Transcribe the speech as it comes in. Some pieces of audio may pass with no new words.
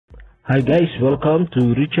Hi guys, welcome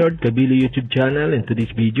to Richard Cabile YouTube channel. In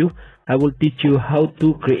today's video, I will teach you how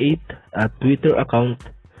to create a Twitter account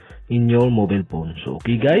in your mobile phone. So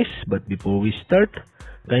okay guys, but before we start,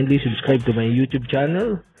 kindly subscribe to my YouTube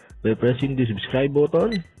channel by pressing the subscribe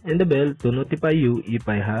button and the bell to notify you if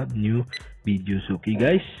I have new videos. Okay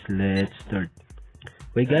guys, let's start.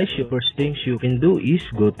 Okay guys, the first things you can do is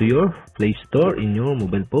go to your Play Store in your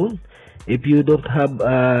mobile phone. If you don't have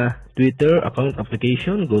a Twitter account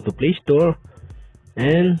application, go to Play Store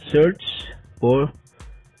and search for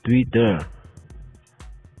Twitter.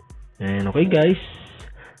 And okay guys,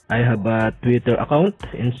 I have a Twitter account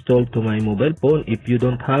installed to my mobile phone. If you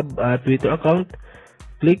don't have a Twitter account,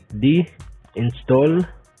 click the install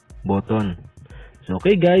button. So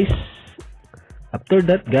okay guys, after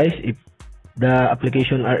that guys, if the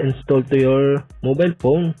application are installed to your mobile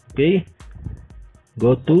phone, okay,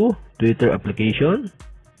 go to Twitter application.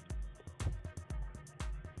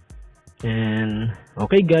 And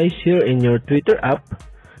okay guys, here in your Twitter app,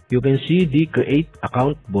 you can see the create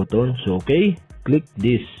account button. So okay, click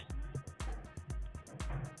this.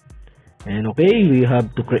 And okay, we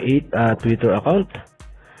have to create a Twitter account.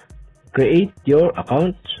 Create your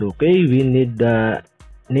account. So okay, we need the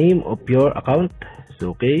name of your account. So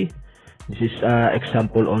okay, this is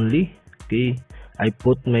example only. Okay, I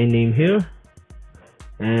put my name here.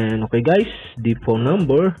 And okay guys, the phone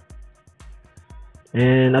number.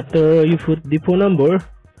 And after you put the phone number,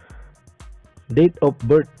 date of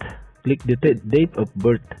birth, click the date of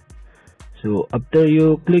birth. So after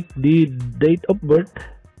you click the date of birth,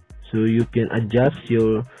 so you can adjust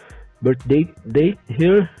your birth date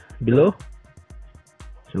here below.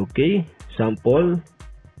 So okay, sample.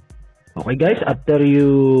 Okay guys, after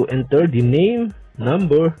you enter the name,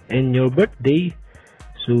 number and your birthday,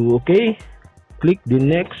 so okay, click the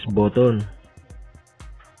next button.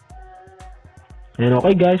 And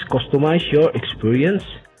okay guys, customize your experience.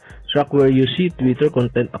 Track where you see Twitter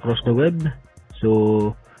content across the web.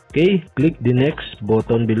 So okay, click the next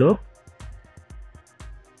button below.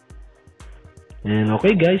 And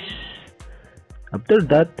okay guys, after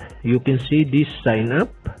that you can see this sign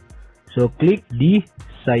up. So click the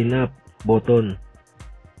sign up button.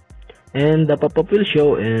 And the pop-up will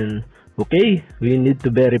show, and okay, we need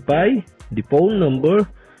to verify the phone number.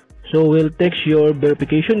 So we'll text your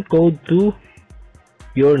verification code to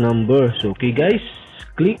your number. So okay guys,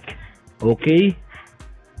 click okay,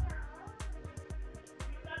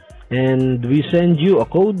 and we send you a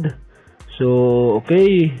code. So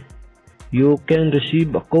okay, you can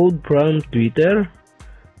receive a code from Twitter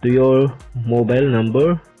to your mobile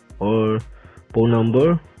number or phone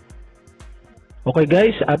number. Okay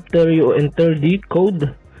guys, after you enter the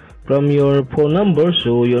code from your phone number,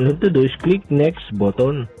 so you need to do is click next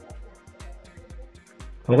button.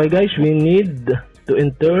 Okay guys, we need to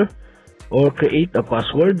enter or create a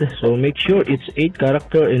password, so make sure it's 8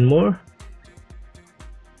 character and more.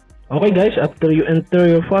 Okay guys, after you enter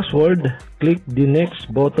your password, click the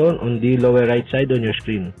next button on the lower right side on your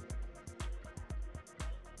screen.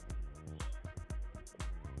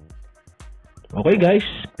 Okay guys,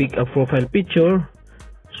 pick a profile picture.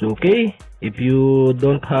 So okay, if you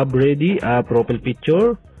don't have ready a profile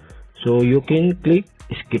picture, so you can click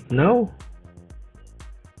skip now.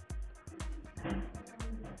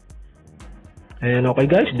 And okay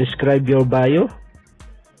guys, describe your bio.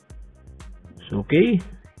 So okay,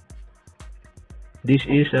 this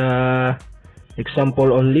is a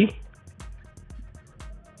example only.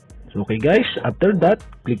 So okay guys, after that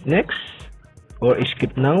click next or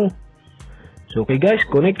skip now. So okay guys,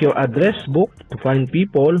 connect your address book to find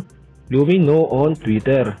people you may know on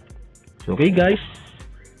Twitter. So okay guys,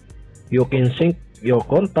 you can sync your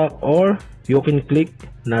contact or you can click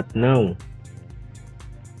not now.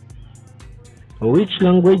 Which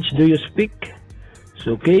language do you speak?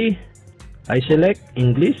 So okay, I select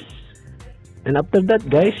English. And after that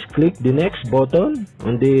guys, click the next button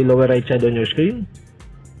on the lower right side on your screen.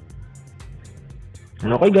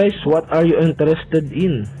 And okay guys, what are you interested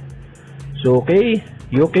in? So okay,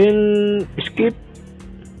 you can skip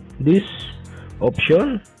this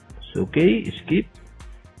option. So okay, skip.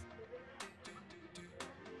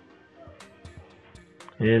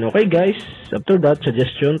 And okay guys, after that,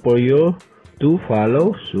 suggestion for you to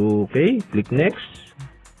follow. So okay, click next.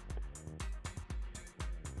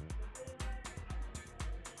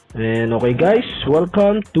 And okay guys,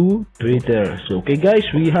 welcome to Twitter. So okay guys,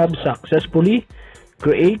 we have successfully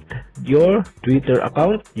create your Twitter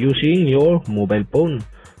account using your mobile phone.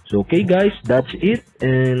 So okay guys, that's it.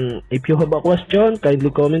 And if you have a question, kindly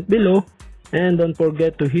comment below. And don't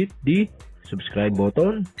forget to hit the subscribe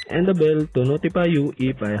button and the bell to notify you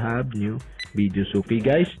if I have new videos. Okay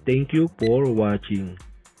guys, thank you for watching.